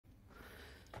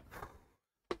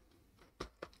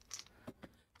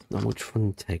Not much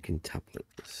fun taking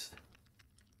tablets.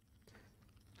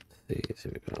 Let's see, so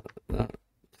we got that.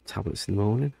 Tablets in the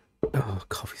morning. Oh,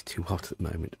 coffee's too hot at the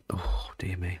moment. Oh,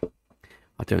 dear me.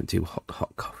 I don't do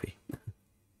hot coffee.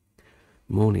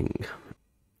 Morning.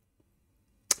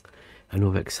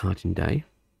 Another exciting day.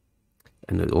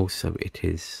 And also it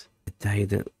is the day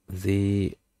that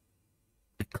the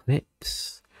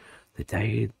eclipse, the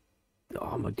day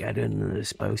Armageddon is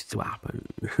supposed to happen.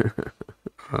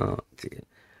 Oh dear.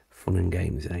 Fun and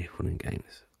games, eh? Fun and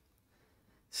games.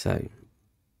 So,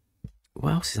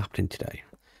 what else is happening today?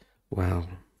 Well,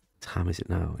 what time is it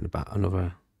now? In about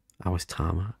another hour's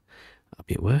time, I'll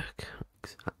be at work.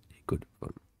 Exactly, good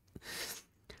fun.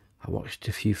 I watched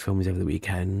a few films over the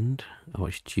weekend. I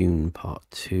watched Dune Part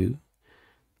 2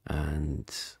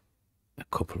 and a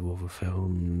couple of other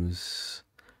films.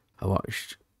 I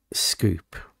watched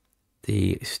Scoop,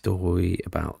 the story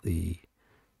about the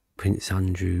Prince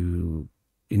Andrew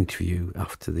interview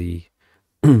after the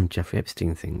Jeffrey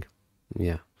Epstein thing.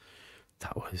 Yeah,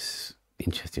 that was an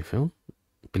interesting film.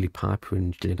 Billy Piper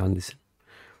and Gillian Anderson.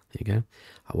 There you go.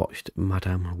 I watched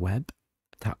Madame Web.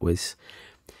 That was,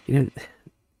 you know,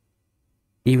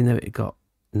 even though it got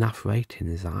naff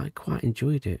ratings, I quite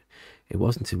enjoyed it. It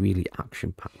wasn't a really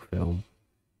action-packed film.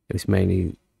 It was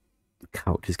mainly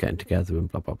characters getting together and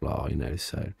blah, blah, blah, you know.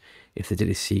 So if they did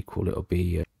a sequel, it'll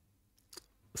be, I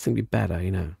think it'd be better,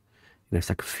 you know. You know, it's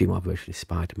like a female version of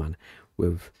Spider-Man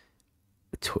with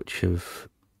a touch of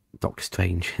Doctor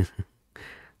Strange.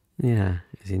 Yeah,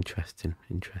 it's interesting,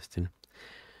 interesting.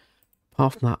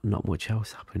 Apart from that, not much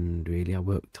else happened, really. I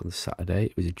worked on Saturday.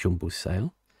 It was a jumbo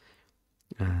sale.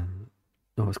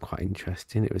 That was quite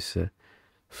interesting. It was the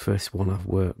first one I've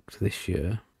worked this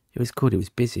year. It was good. It was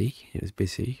busy.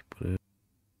 But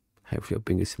hopefully it'll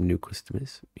bring us some new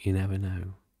customers. You never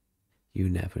know. You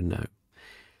never know.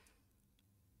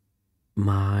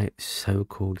 My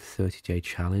so-called 30-day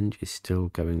challenge is still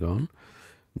going on.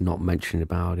 Not mentioning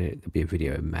about it. There'll be a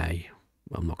video in May.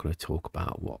 I'm not going to talk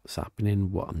about what's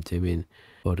happening, what I'm doing.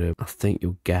 But I think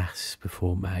you'll guess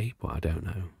before May, but I don't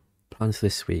know. Plans for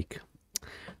this week.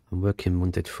 I'm working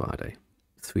Monday to Friday.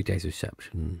 3 days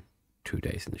reception, 2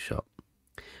 days in the shop.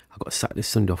 I've got Saturday,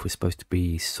 Sunday off. We're supposed to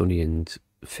be sunny and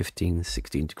 15,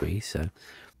 16 degrees. So,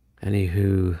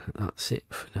 anywho, that's it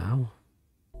for now.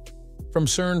 From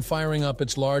CERN firing up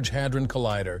its Large Hadron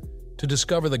Collider to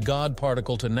discover the God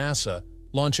particle to NASA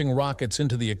launching rockets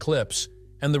into the eclipse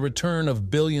and the return of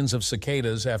billions of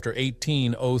cicadas after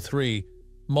 1803,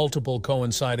 multiple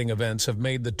coinciding events have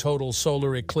made the total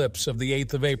solar eclipse of the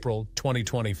 8th of April,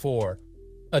 2024,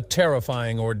 a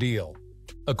terrifying ordeal.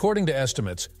 According to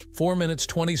estimates, 4 minutes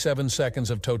 27 seconds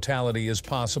of totality is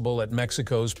possible at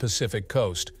Mexico's Pacific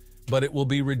coast, but it will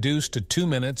be reduced to 2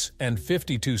 minutes and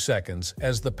 52 seconds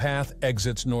as the path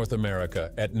exits North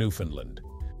America at Newfoundland.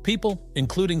 People,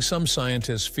 including some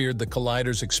scientists, feared the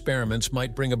collider's experiments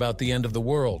might bring about the end of the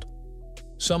world.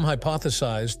 Some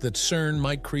hypothesized that CERN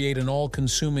might create an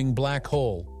all-consuming black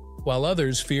hole, while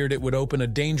others feared it would open a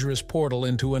dangerous portal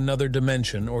into another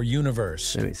dimension or universe.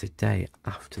 So it's a day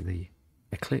after the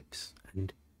eclipse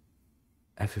and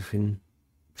everything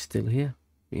still here,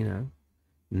 you know.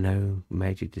 No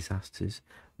major disasters,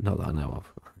 not that I know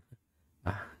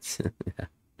of. Yeah.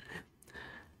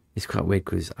 It's quite weird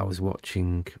because I was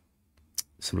watching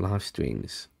some live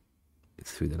streams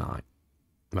through the night,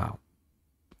 well,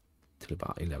 till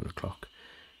about 11 o'clock,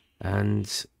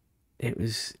 and it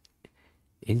was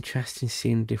interesting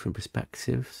seeing different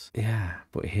perspectives. Yeah,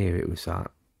 but here it was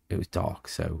dark,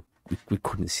 so we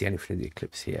couldn't see anything of the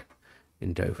eclipse here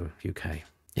in Dover, UK.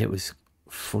 It was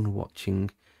fun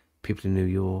watching people in New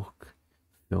York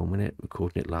filming it,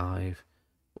 recording it live,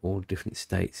 all different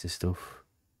states and stuff.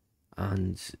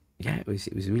 And yeah, it was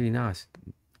really nice.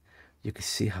 You could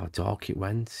see how dark it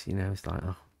went. You know, it's like,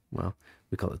 oh well,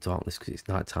 we got the darkness because it's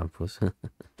night time for us. The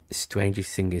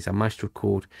strangest thing is, I managed to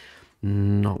record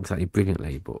not exactly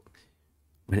brilliantly, but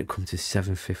when it comes to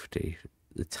 7:50,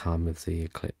 the time of the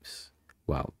eclipse,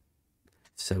 well,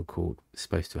 so-called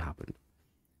supposed to happen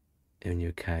in the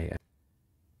UK,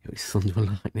 it was thunder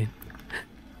and lightning,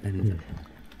 and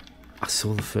I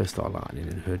saw the first lot of lightning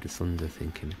and heard the thunder,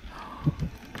 thinking,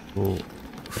 well,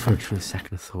 for a fraction of a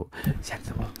second I thought, it's the end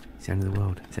of the world, it's the end of the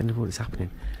world, it's the end of the world, it's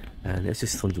happening. And it's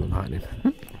just thunder and lightning.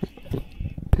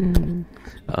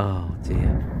 Oh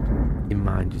dear. Your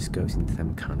mind just goes into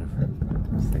them kind of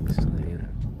things, you know.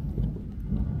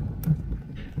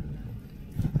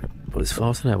 But as far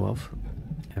as I know of,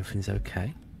 everything's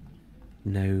okay.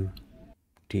 No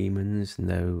demons,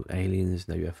 no aliens,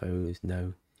 no UFOs,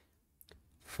 no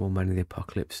foreman of the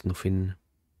apocalypse, nothing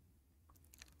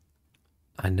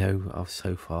I know of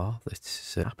so far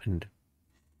that's happened.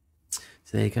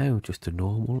 So there you go, just a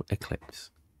normal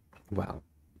eclipse. Well,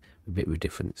 a bit of a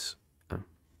difference.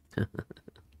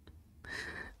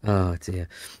 Oh dear.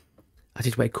 I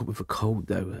did wake up with a cold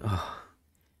though. Oh,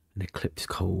 an eclipse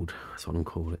cold, that's what I'm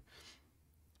calling it.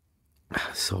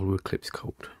 Solar eclipse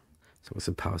cold. So it's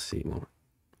a paracetamol.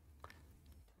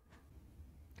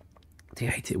 Do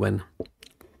you hate it when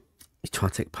you try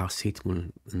to take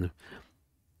paracetamol and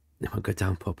it won't go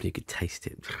down properly, you could taste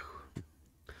it?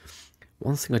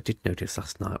 One thing I did notice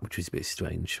last night, which was a bit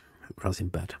strange, when I was in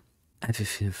bed,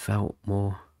 everything felt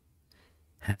more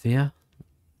heavier.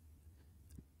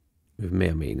 With me,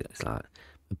 I mean, it's like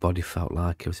the body felt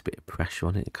like there was a bit of pressure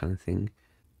on it, kind of thing.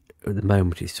 At the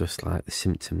moment, it's just like the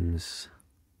symptoms,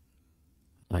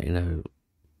 like, you know,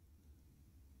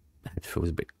 head feels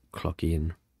a bit cloggy,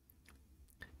 and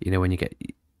you know when you get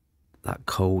that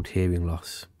cold hearing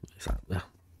loss, it's like,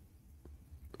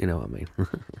 you know what I mean.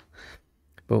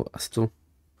 But I still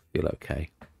feel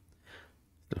okay.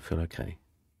 Still feel okay.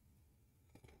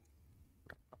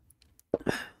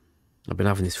 I've been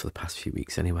having this for the past few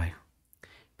weeks anyway,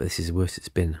 but this is the worst it's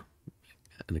been,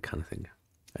 and the kind of thing.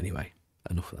 Anyway,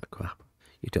 enough of that crap.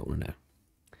 You don't want to know.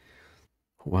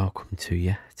 Welcome to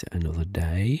yet another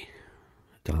day,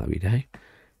 diary day.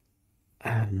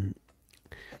 I'm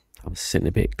sitting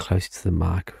a bit close to the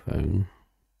microphone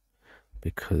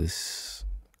because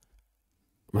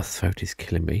my throat is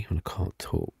killing me and I can't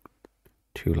talk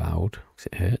too loud because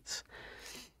it hurts.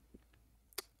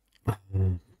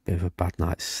 Bit of a bad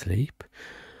night's sleep.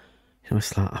 You know,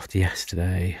 it's like after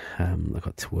yesterday, I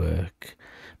got to work.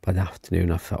 By the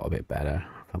afternoon, I felt a bit better.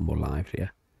 I felt more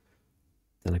livelier.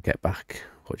 Then I get back,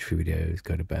 watch a few videos,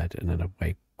 go to bed, and then I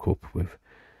wake up with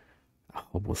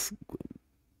almost,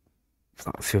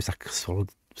 it feels like solid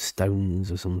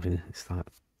stones or something. It's like,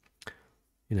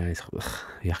 you know, it's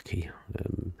yucky,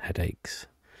 headaches.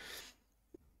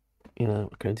 You know,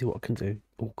 I can do what I can do.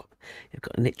 Oh, you've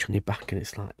got an itch on your back, and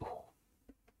it's like, oh,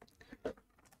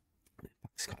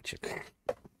 scratch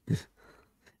it.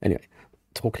 Anyway,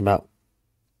 talking about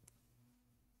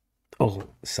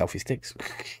selfie sticks.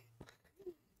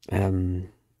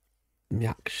 My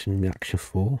Action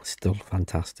 4 still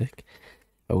fantastic.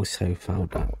 I also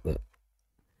found out that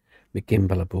my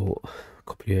gimbal I bought a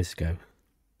couple of years ago,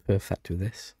 perfect with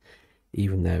this,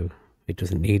 even though it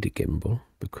doesn't need a gimbal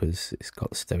because it's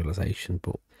got stabilisation.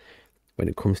 But when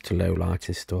it comes to low light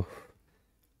and stuff,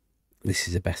 this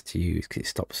is the best to use because it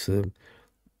stops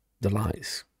the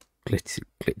lights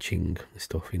glitching and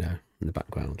stuff, you know, in the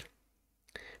background.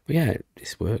 But yeah,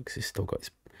 this works. It's still got its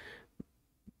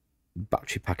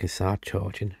battery pack inside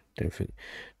charging.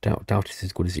 Doubt it's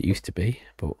as good as it used to be,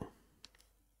 but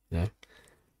you know,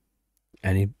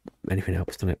 anything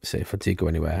helps, doesn't it? So if I do go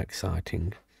anywhere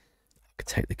exciting, I could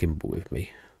take the gimbal with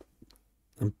me.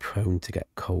 I'm prone to get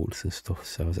colds and stuff,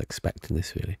 so I was expecting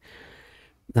this really.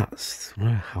 That's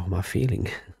how am I feeling?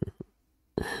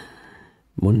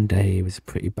 Monday was a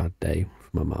pretty bad day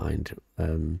for my mind.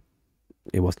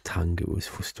 It wasn't anger, it was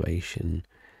frustration,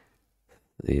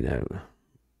 you know,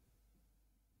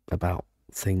 about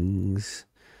things.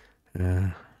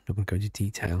 Not going to go into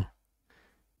detail.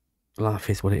 Life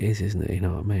is what it is, isn't it? You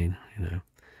know what I mean? You know,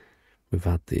 we've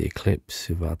had the eclipse,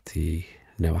 we've had the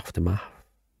aftermath.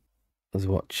 I was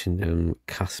watching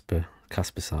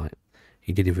CasperSight.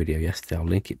 He did a video yesterday. I'll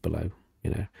link it below.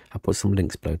 You know, I'll put some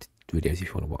links below to videos if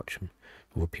you want to watch them,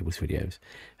 other people's videos.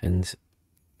 And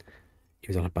he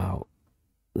was on about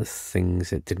the things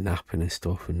that didn't happen and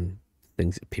stuff, and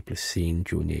things that people have seen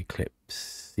during the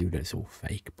eclipse, even though it's all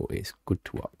fake, but it's good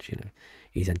to watch, you know.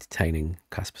 He's entertaining,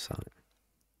 CasperSight.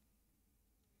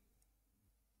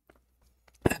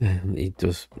 He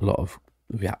does a lot of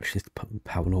reactions to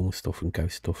paranormal stuff and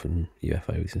ghost stuff and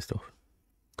UFOs and stuff.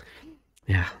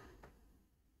 Yeah.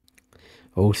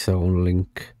 Also, I want to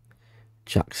link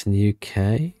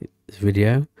JacksInUK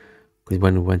video, because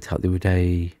when we went out the other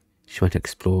day, she went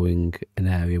exploring an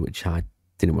area which I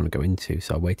didn't want to go into,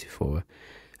 so I waited for her,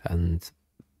 and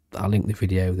I'll link the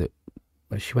video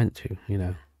where she went to, you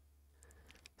know.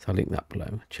 So I'll link that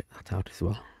below. Check that out as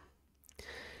well.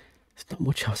 There's not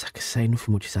much else I can say.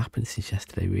 Nothing much has happened since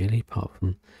yesterday, really, apart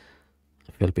from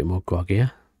I feel a bit more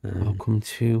groggier. Welcome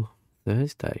to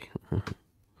Thursday.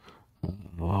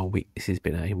 What a week this has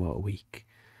been, eh? What a week.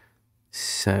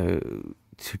 So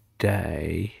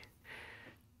today,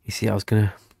 you see, I'm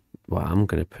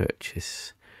gonna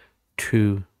purchase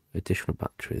 2 additional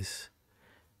batteries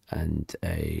and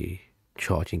a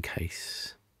charging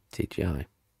case DJI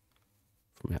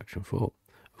from the Action 4,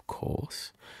 of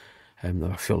course. I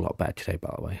feel a lot better today,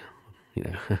 by the way. You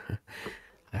know,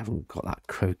 I haven't got that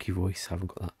croaky voice. I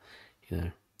haven't got that, you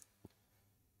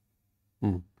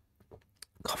know.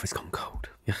 Coffee's gone cold.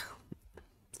 Yeah,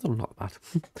 still not bad.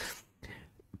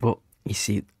 But you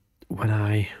see, when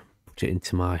I put it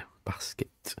into my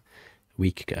basket a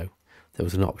week ago, there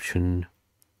was an option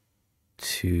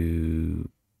to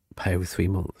pay over 3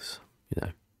 months, you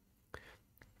know.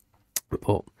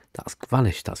 But that's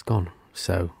vanished, that's gone.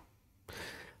 So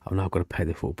I've now got to pay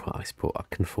the full price, but I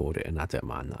can afford it and I don't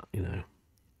mind that, you know.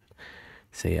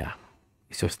 So yeah,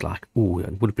 it's just like, oh,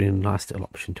 it would have been a nice little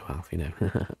option to have, you know.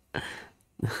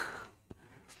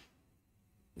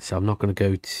 So I'm not going to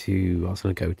go to, I was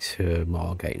going to go to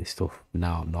Margate and stuff.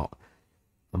 No, I'm not.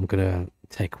 I'm going to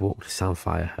take a walk to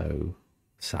Samphire Hoe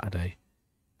Saturday.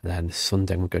 And then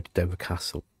Sunday I'm going to go to Dover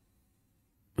Castle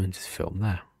and just film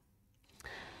there.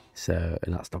 So,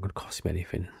 and that's not going to cost me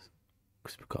anything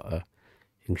because we've got a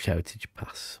English Heritage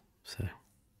Pass. So,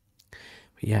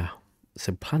 but yeah,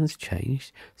 so plans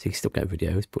changed. So you can still get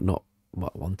videos, but not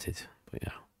what I wanted. But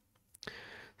yeah.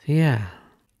 So yeah,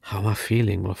 how am I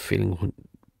feeling? Well, I'm feeling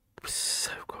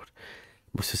so good.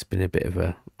 Must have been a bit of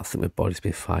a, I think my body's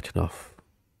been fighting off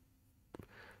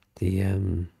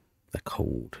the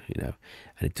cold, you know,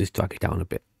 and it does drag it down a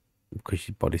bit because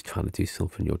your body's trying to do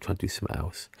something, you're trying to do something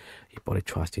else. Your body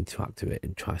tries to interact with it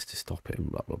and tries to stop it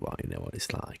and blah blah blah. You know what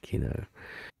it's like, you know.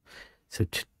 So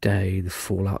today the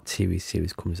Fallout TV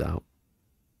series comes out,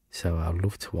 so I'd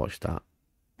love to watch that.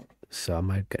 So I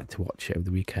might get to watch it over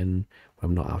the weekend when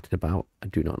I'm not out and about. I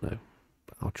do not know,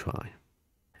 but I'll try.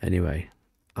 Anyway,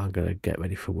 I'm going to get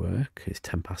ready for work. It's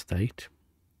 8:10.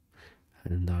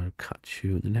 And I'll catch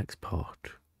you in the next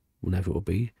part. Whenever it will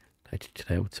be. Later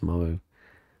today or tomorrow.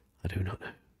 I do not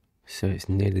know. So it's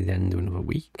nearly the end of another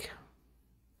week.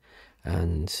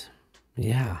 And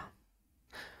yeah.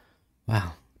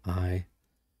 Well, I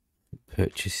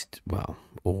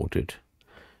ordered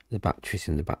the batteries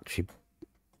in the battery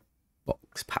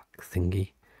box pack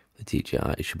thingy. The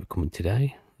DJI, it should be coming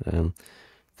today.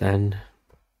 Then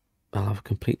I'll have a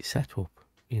complete setup,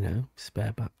 you know,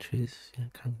 spare batteries, yeah,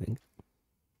 kind of thing.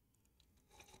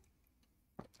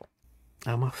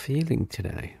 How am I feeling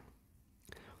today?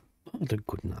 I had a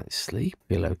good night's sleep,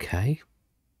 feel okay.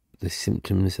 The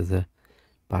symptoms of the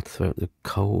bad throat, the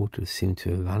cold, seem to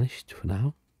have vanished for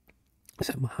now.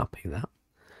 So I'm happy with that.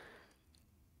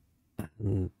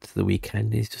 And the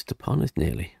weekend is just upon us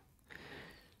nearly.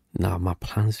 Now my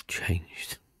plans have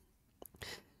changed.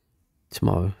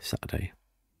 Tomorrow, Saturday,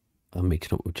 I'm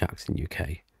meeting up with JacksInUK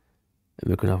and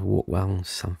we're going to have a walk round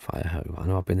Samphire Hoe. I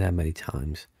know I've been there many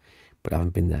times, but I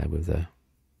haven't been there with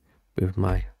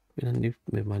my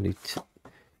new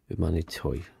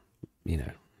toy. You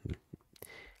know,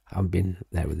 I haven't been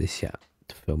there with this yet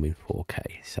to film in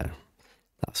 4K, so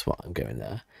that's why I'm going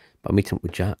there. But I'm meeting up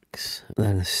with Jacks, and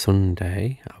then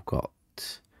Sunday I've got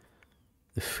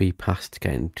the free pass to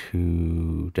get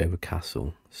into Dover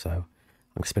Castle, so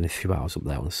I'm going to spend a few hours up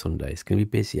there on Sunday. It's going to be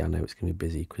busy, I know it's going to be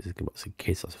busy because there's going to be lots of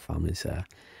kids, lots of families there,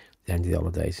 the end of the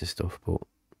holidays and stuff, but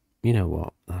you know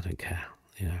what, I don't care,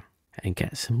 you know. And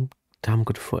get some damn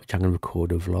good footage. I'm going to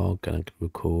record a vlog and I'm going to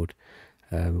record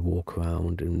a walk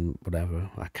around and whatever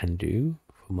I can do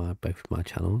for both of my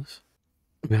channels.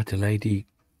 We had a lady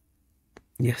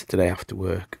yesterday after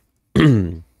work.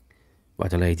 We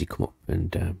had a lady come up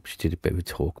and she did a bit of a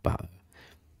talk about,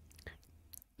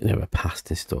 you know, her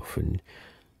past and stuff, and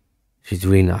she's a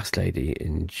really nice lady,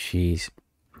 and she's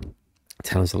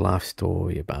telling us a life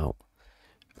story about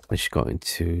when she got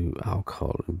into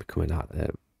alcohol and becoming out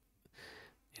there,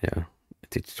 you know,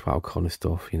 addicted to alcohol and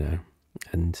stuff, you know,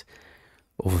 and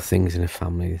other things in her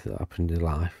family that happened in her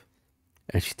life.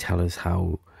 And she tells us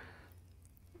how,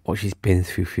 what she's been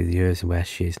through the years and where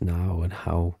she is now, and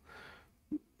how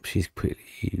she's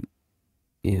pretty,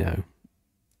 you know,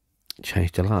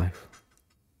 changed her life.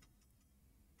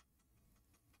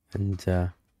 And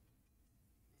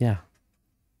yeah,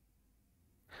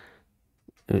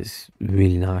 it's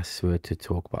really nice for her to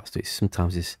talk about stuff.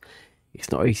 Sometimes it's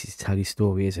not easy to tell your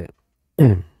story, is it?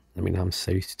 I mean, I'm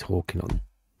so used to talking on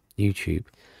YouTube.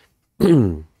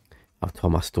 I've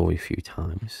told my story a few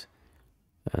times.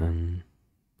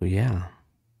 But yeah,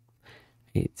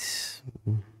 it's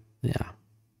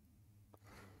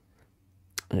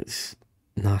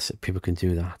nice that people can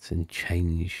do that and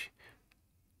change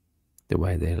the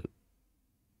way they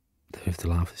live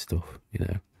their life and stuff, you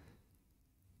know.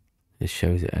 It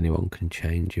shows that anyone can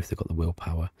change if they've got the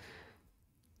willpower.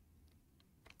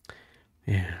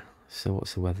 Yeah, so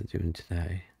what's the weather doing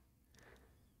today?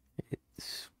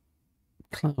 It's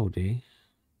cloudy,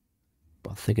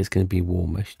 but I think it's going to be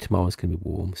warmish. Tomorrow's going to be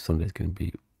warm, Sunday's going to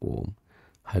be warm.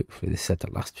 Hopefully, they said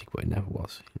that last week, but it never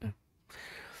was, you know.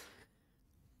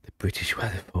 British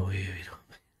weather for you, you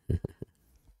know.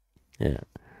 Yeah.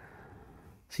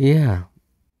 So yeah,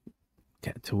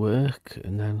 get to work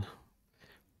and then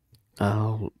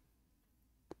I'll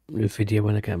do a video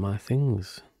when I get my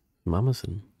things from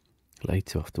Amazon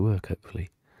later after work,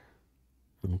 hopefully.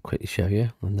 I'll quickly show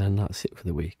you, and then that's it for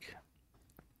the week.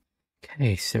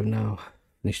 Okay, so now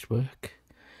finished work,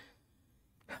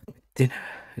 dinner,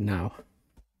 and now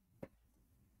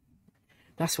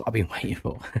that's what I've been waiting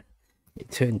for. It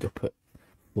turned up at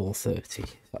 4:30, so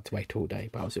I had to wait all day,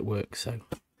 but I was at work, so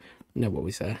no one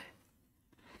was there.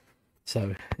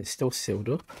 So it's still sealed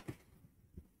up,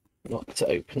 not to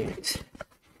open it.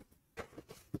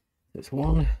 There's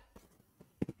 1,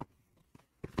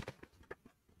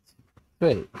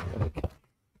 3,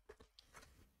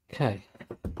 okay.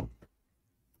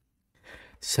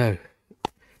 So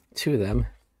 2 of them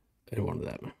and 1 of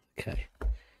them, okay.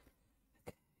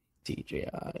 DJI,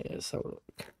 let's have a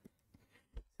look.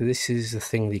 So this is the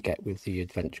thing they get with the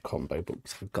adventure combo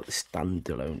books. I've got the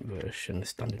standalone version, the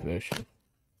standard version.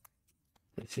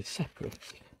 This is separate.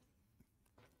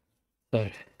 So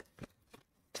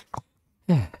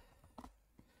yeah.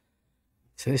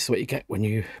 So this is what you get when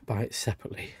you buy it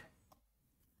separately.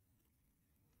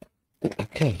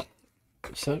 Okay,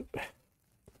 so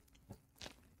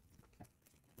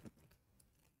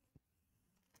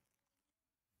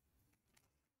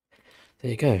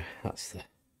there you go, that's the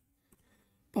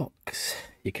box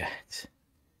you get.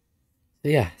 So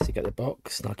yeah, so you get the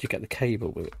box. Now do you get the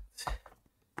cable with it?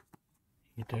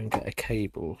 You don't get a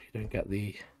cable, you don't get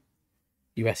the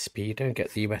USB, you don't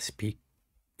get the USB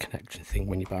connection thing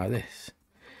when you buy this.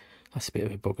 That's a bit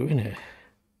of a bugger, isn't it?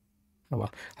 Oh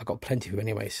well, I've got plenty of them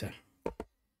anyway, so.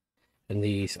 And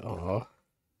these are a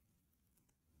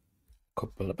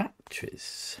couple of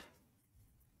batteries.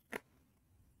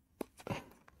 There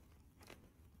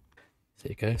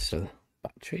you go, so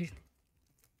battery.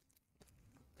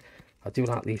 I do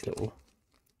like these little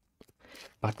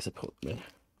bags I put them in.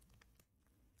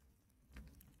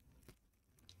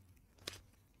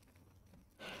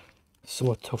 Some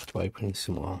are tough to open and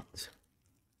some aren't.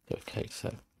 Okay, so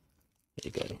there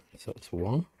you go. So it's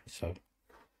 1, so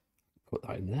put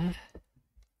that in there.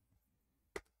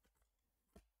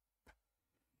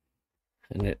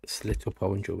 And it's lit up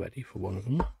orange already for 1 of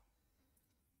them.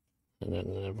 And then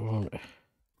another 1.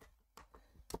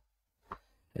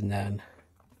 And then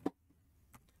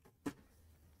the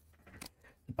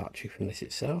battery from this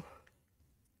itself.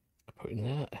 I put in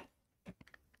there.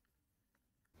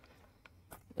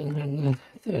 And then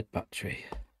the 3rd battery.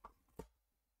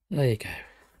 There you go.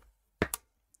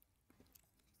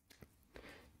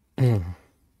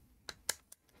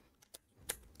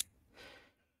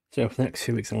 So for the next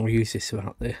few weeks I'm going to use this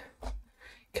without the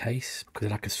case,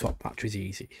 because I can swap batteries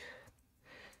easy.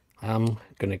 I'm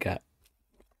going to get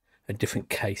a different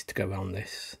case to go around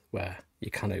this where you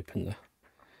can open the,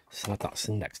 so that's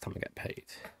the next time I get paid.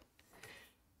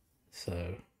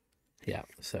 So yeah,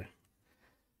 so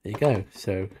there you go.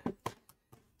 So at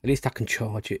least I can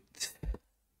charge it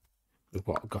with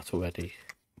what I've got already.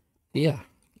 Yeah,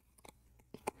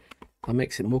 that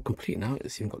makes it more complete now.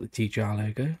 It's even got the DJI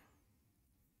logo.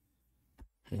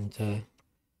 And do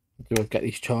I get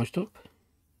these charged up,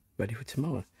 ready for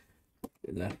tomorrow?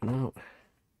 Put that for now.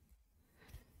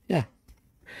 Yeah,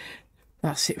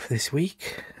 that's it for this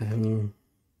week. Don't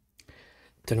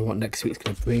know what next week's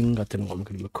going to bring. I don't know what I'm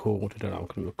going to record. I don't know how I'm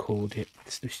going to record it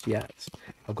just yet.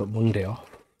 I've got Monday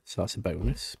off, so that's a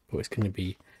bonus. But it's going to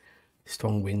be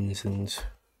strong winds and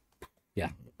yeah,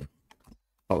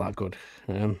 not that good.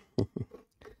 So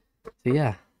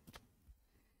yeah,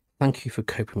 thank you for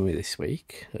coping with me this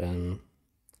week.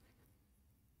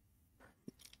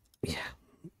 Yeah,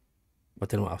 I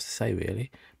don't know what else to say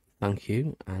really. Thank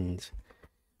you, and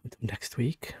until next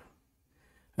week.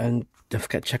 And don't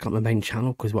forget to check out my main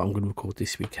channel, because what I'm going to record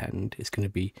this weekend is going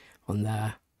to be on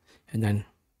there, and then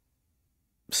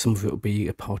some of it will be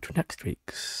a part of next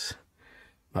week's.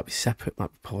 Might be separate,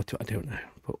 might be part of it, I don't know.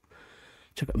 But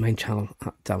check out the main channel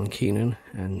at Darren Keenan,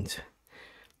 and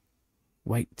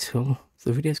wait till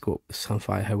the videos go up. The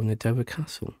Sunfire Hoe in the Dover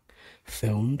Castle,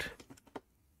 filmed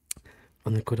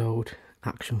on the good old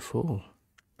Action 4.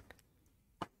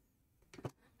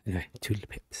 Anyway, toodle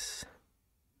pips.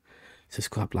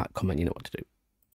 Subscribe, like, comment, you know what to do.